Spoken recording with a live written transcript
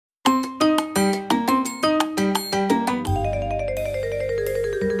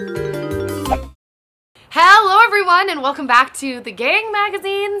everyone, and welcome back to the Gang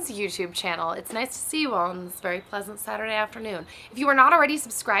Magazine's YouTube channel. It's nice to see you all on this very pleasant Saturday afternoon. If you are not already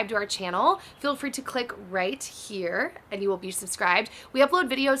subscribed to our channel, feel free to click right here and you will be subscribed. We upload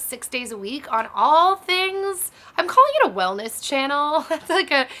videos 6 days a week on all things, I'm calling it a wellness channel.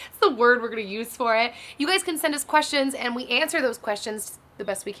 That's the word we're going to use for it. You guys can send us questions and we answer those questions the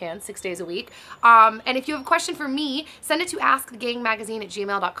best we can 6 days a week. And if you have a question for me, send it to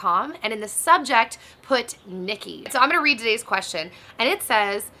askthegangmagazine@gmail.com and in the subject put Nikki. So I'm gonna read today's question and it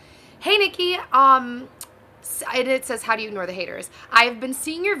says, "Hey Nikki, and it says, how do you ignore the haters? I've been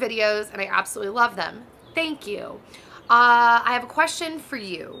seeing your videos and I absolutely love them. Thank you. I have a question for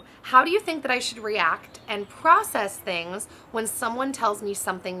you. How do you think that I should react and process things when someone tells me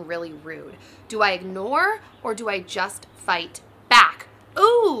something really rude? Do I ignore or do I just fight back?"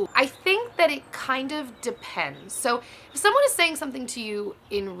 Ooh, I think that it kind of depends. So if someone is saying something to you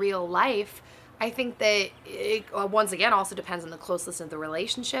in real life, I think that it, once again, also depends on the closeness of the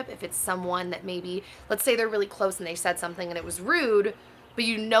relationship. If it's someone that maybe, let's say they're really close and they said something and it was rude, but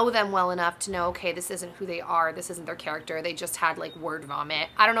you know them well enough to know, okay, this isn't who they are, this isn't their character, they just had like word vomit.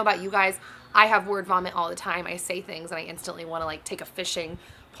 I don't know about you guys, I have word vomit all the time. I say things and I instantly want to like take a fishing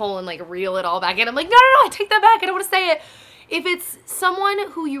pole and like reel it all back in. I'm like, no, I take that back, I don't want to say it. If it's someone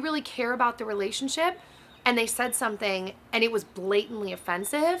who you really care about the relationship and they said something and it was blatantly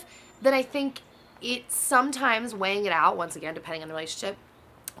offensive, then I think it's sometimes weighing it out, once again, depending on the relationship,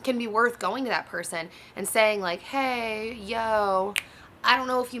 can be worth going to that person and saying like, hey, yo, I don't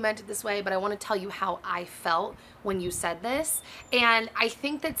know if you meant it this way, but I want to tell you how I felt when you said this. And I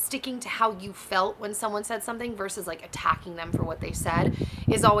think that sticking to how you felt when someone said something versus like attacking them for what they said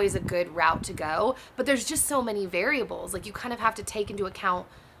is always a good route to go. But there's just so many variables. Like you kind of have to take into account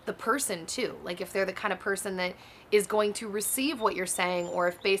the person too. Like if they're the kind of person that is going to receive what you're saying, or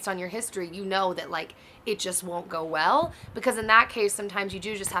if based on your history, you know that like it just won't go well. Because in that case, sometimes you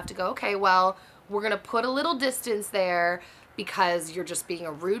do just have to go, okay, well, we're going to put a little distance there, because you're just being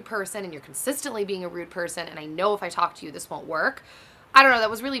a rude person and you're consistently being a rude person, and I know if I talk to you this won't work. I don't know, that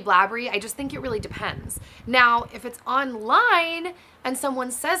was really blabbery. I just think it really depends. Now, if it's online and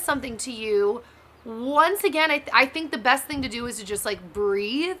someone says something to you, once again, I think the best thing to do is to just like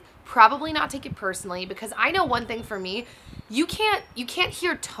breathe, probably not take it personally, because I know one thing for me, you can't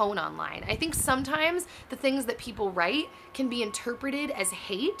hear tone online. I think sometimes the things that people write can be interpreted as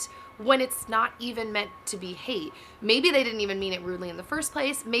hate when it's not even meant to be hate. Maybe they didn't even mean it rudely in the first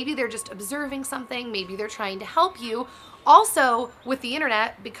place. Maybe they're just observing something. Maybe they're trying to help you. Also, with the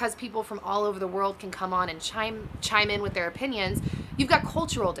internet, because people from all over the world can come on and chime in with their opinions, you've got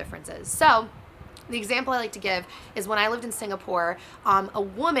cultural differences. So the example I like to give is when I lived in Singapore, a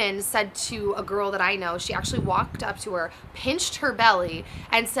woman said to a girl that I know, she actually walked up to her, pinched her belly,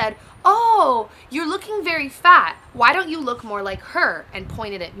 and said, "Oh, you're looking very fat. Why don't you look more like her?" and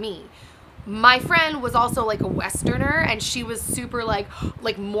pointed at me. My friend was also like a Westerner, and she was super like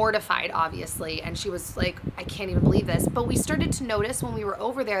mortified, obviously, and she was like, I can't even believe this. But we started to notice when we were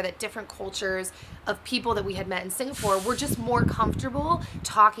over there that different cultures of people that we had met in Singapore were just more comfortable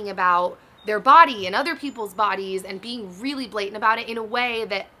talking about their body and other people's bodies and being really blatant about it in a way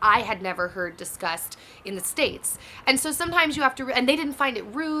that I had never heard discussed in the States. And so sometimes you have to, and they didn't find it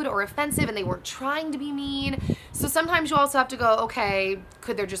rude or offensive and they weren't trying to be mean. So sometimes you also have to go, okay,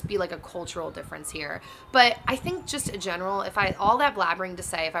 could there just be like a cultural difference here? But I think just in general, all that blabbering to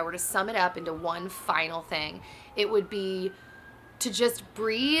say, if I were to sum it up into one final thing, it would be to just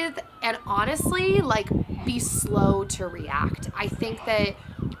breathe and honestly like be slow to react. I think that,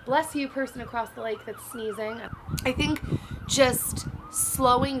 bless you, person across the lake that's sneezing, I think just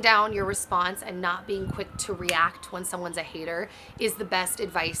slowing down your response and not being quick to react when someone's a hater is the best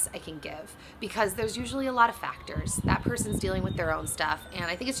advice I can give, because there's usually a lot of factors. That person's dealing with their own stuff, and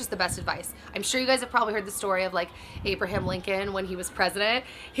I think it's just the best advice. I'm sure you guys have probably heard the story of like Abraham Lincoln when he was president.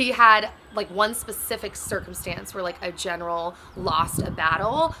 He had like one specific circumstance where like a general lost a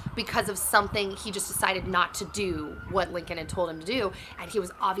battle because of something he just decided not to do what Lincoln had told him to do, and he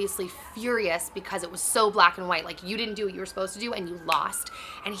was obviously furious because it was so black and white, like you didn't do what you were supposed to do and you lost.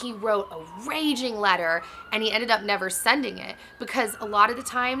 And he wrote a raging letter, and he ended up never sending it, because a lot of the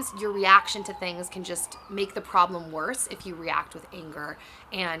times your reaction to things can just make the problem worse if you react with anger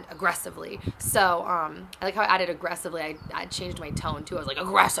and aggressively. So I like how I added aggressively. I changed my tone too. I was like,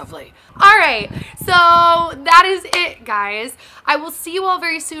 aggressively. All right, so that is it, guys. I will see you all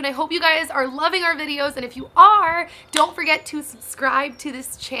very soon. I hope you guys are loving our videos, and if you are, don't forget to subscribe to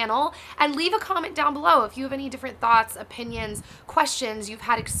this channel and leave a comment down below if you have any different thoughts, opinions, questions, you've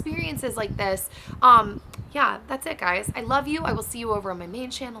had experiences like this. Yeah, that's it, guys. I love you. I will see you over on my main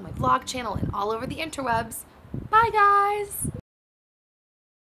channel, my vlog channel, and all over the interwebs. Bye, guys.